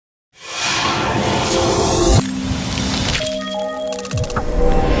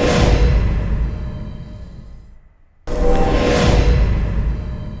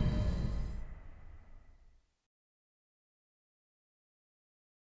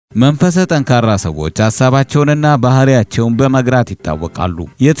መንፈሰ ጠንካራ ሰዎች ሐሳባቸውንና ባህሪያቸውን በመግራት ይታወቃሉ።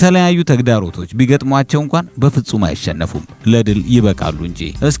 የተለያዩ ተግዳሮቶች ቢገጥሟቸው እንኳን በፍጹም አይሸነፉም፣ ለድል ይበቃሉ እንጂ።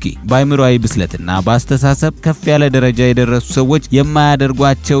 እስኪ በአእምሮአዊ ብስለትና በአስተሳሰብ ከፍ ያለ ደረጃ የደረሱ ሰዎች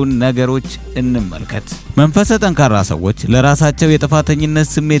የማያደርጓቸው ነገሮች እንመልከት። መንፈሰ ጠንካራ ሰዎች ለራሳቸው የጥፋተኝነት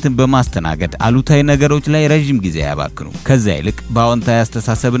ስሜትን በማስተናገድ አሉታዊ ነገሮች ላይ ረጅም ጊዜ ያባክኑ። ከዚያ ይልቅ በአዎንታዊ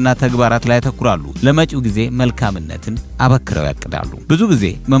አስተሳሰብና ተግባራት ላይ ያተኩራሉ። ለመጪው ጊዜ መልካምነትን አበክረው ያቅዳሉ። ብዙ ጊዜ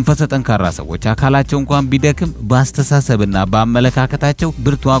መንፈሰ ጠንካራ ሰዎች አካላቸው እንኳን ቢደክም በአስተሳሰብና በአመለካከታቸው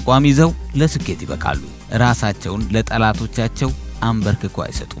ብርቱ አቋም ይዘው ለስኬት ይበቃሉ። ራሳቸውን ለጠላቶቻቸው አንበርክኮ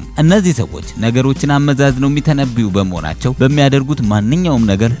አይሰጡም። እነዚህ ሰዎች ነገሮችን አመዛዝነው የሚተነብዩ በመሆናቸው በሚያደርጉት ማንኛውም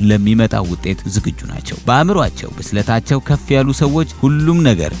ነገር ለሚመጣው ውጤት ዝግጁ ናቸው። በአእምሮአቸው ብስለታቸው ከፍ ያሉ ሰዎች ሁሉም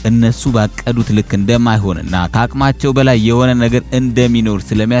ነገር እነሱ ባቀዱት ልክ እንደማይሆንና ከአቅማቸው በላይ የሆነ ነገር እንደሚኖር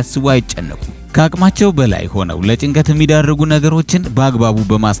ስለሚያስቡ አይጨነቁም። ከአቅማቸው በላይ ሆነው ለጭንቀት የሚዳርጉ ነገሮችን በአግባቡ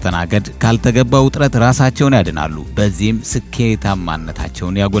በማስተናገድ ካልተገባ ውጥረት ራሳቸውን ያድናሉ። በዚህም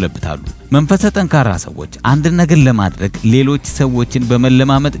ስኬታማነታቸውን ያጎለብታሉ። መንፈሰ ጠንካራ ሰዎች አንድ ነገር ለማድረግ ሌሎች ሰዎችን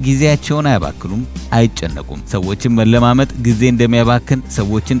በመለማመጥ ጊዜያቸውን አያባክኑም፣ አይጨነቁም። ሰዎችን መለማመጥ ጊዜ እንደሚያባክን፣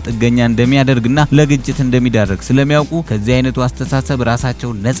 ሰዎችን ጥገኛ እንደሚያደርግና ለግጭት እንደሚዳርግ ስለሚያውቁ ከዚህ አይነቱ አስተሳሰብ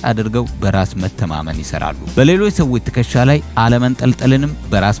ራሳቸውን ነፃ አድርገው በራስ መተማመን ይሰራሉ። በሌሎች ሰዎች ትከሻ ላይ አለመንጠልጠልንም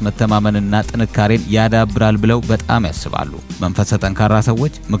በራስ መተማመንና ጥንካሬን ያዳብራል ብለው በጣም ያስባሉ። መንፈሰ ጠንካራ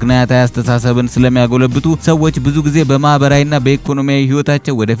ሰዎች ምክንያታዊ አስተሳሰብን ስለሚያጎለብቱ ሰዎች ብዙ ጊዜ በማህበራዊና በኢኮኖሚያዊ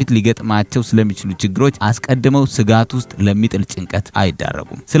ህይወታቸው ወደፊት ሊገጥማቸው ስለሚችሉ ችግሮች አስቀድመው ስጋት ውስጥ ለሚጥል ጭንቀት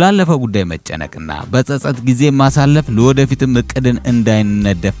አይዳረጉም። ስላለፈው ጉዳይ መጨነቅና በጸጸት ጊዜ ማሳለፍ ለወደፊትም እቅድን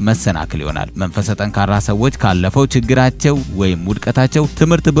እንዳይነደፍ መሰናክል ይሆናል። መንፈሰ ጠንካራ ሰዎች ካለፈው ችግራቸው ወይም ውድቀታቸው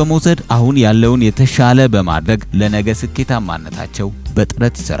ትምህርት በመውሰድ አሁን ያለውን የተሻለ በማድረግ ለነገ ስኬታማነታቸው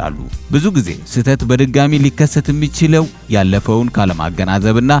በጥረት ይሰራሉ። ብዙ ጊዜ ስህተት በድጋሚ ሊከሰት የሚችለው ያለፈውን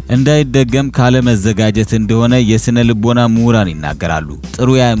ካለማገናዘብና እንዳይደገም ካለመዘጋጀት እንደሆነ የስነ ልቦና ምሁራን ይናገራሉ። ጥሩ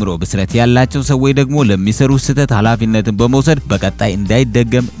የአእምሮ ብስለት ያላቸው ሰዎች ደግሞ ለሚሰሩ ስህተት ኃላፊነትን በመውሰድ በቀጣይ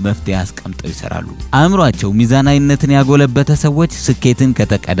እንዳይደገም መፍትሄ አስቀምጠው ይሰራሉ። አእምሮአቸው ሚዛናዊነትን ያጎለበተ ሰዎች ስኬትን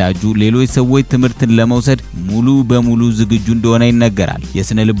ከተቀዳጁ ሌሎች ሰዎች ትምህርትን ለመውሰድ ሙሉ በሙሉ ዝግጁ እንደሆነ ይነገራል።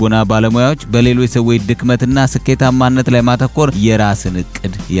 የስነ ልቦና ባለሙያዎች በሌሎች ሰዎች ድክመትና ስኬታማነት ላይ ማተኮር የራስን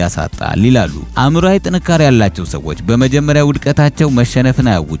እቅድ ያሳጣል ይላሉ። አእምሮአዊ ጥንካሬ ያላቸው ሰዎች በመጀመሪያ ውድቀታቸው መሸነፍን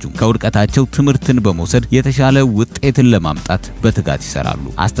አያውጁም። ከውድቀታቸው ትምህርትን በመውሰድ የተሻለ ውጤትን ለማምጣት በትጋት ይሰራሉ።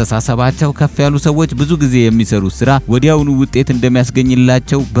 አስተሳሰባቸው ከፍ ያሉ ሰዎች ብዙ ጊዜ የሚሰሩት ስራ ወዲያውኑ ውጤት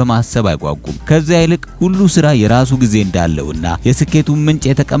እንደሚያስገኝላቸው በማሰብ አይጓጉም። ከዚያ ይልቅ ሁሉ ስራ የራሱ ጊዜ እንዳለውና የስኬቱ ምንጭ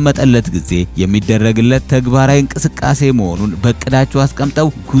የተቀመጠለት ጊዜ የሚደረግለት ተግባራዊ እንቅስቃሴ መሆኑን በእቅዳቸው አስቀምጠው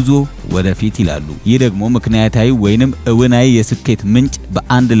ጉዞ ወደፊት ይላሉ። ይህ ደግሞ ምክንያታዊ ወይንም እውናዊ የስኬት ምንጭ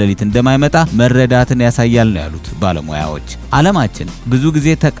በአንድ ሌሊት እንደማይመጣ መረዳትን ያሳያል ነው ያሉት ባለሙያዎች። ዓለማችን ብዙ ጊዜ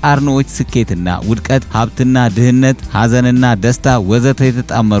ተቃርኖዎች፣ ስኬትና ውድቀት፣ ሀብትና ድህነት፣ ሐዘንና ደስታ ወዘተ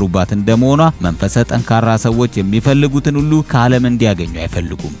የተጣመሩባት እንደመሆኗ መንፈሰ ጠንካራ ሰዎች የሚፈልጉትን ሁሉ ከዓለም እንዲያገኙ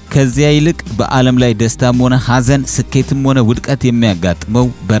አይፈልጉም። ከዚያ ይልቅ በዓለም ላይ ደስታም ሆነ ሐዘን፣ ስኬትም ሆነ ውድቀት የሚያጋጥመው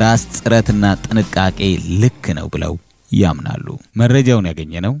በራስ ጥረትና ጥንቃቄ ልክ ነው ብለው ያምናሉ። መረጃውን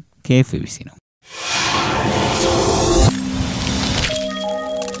ያገኘነው ከኤፍቢሲ ነው።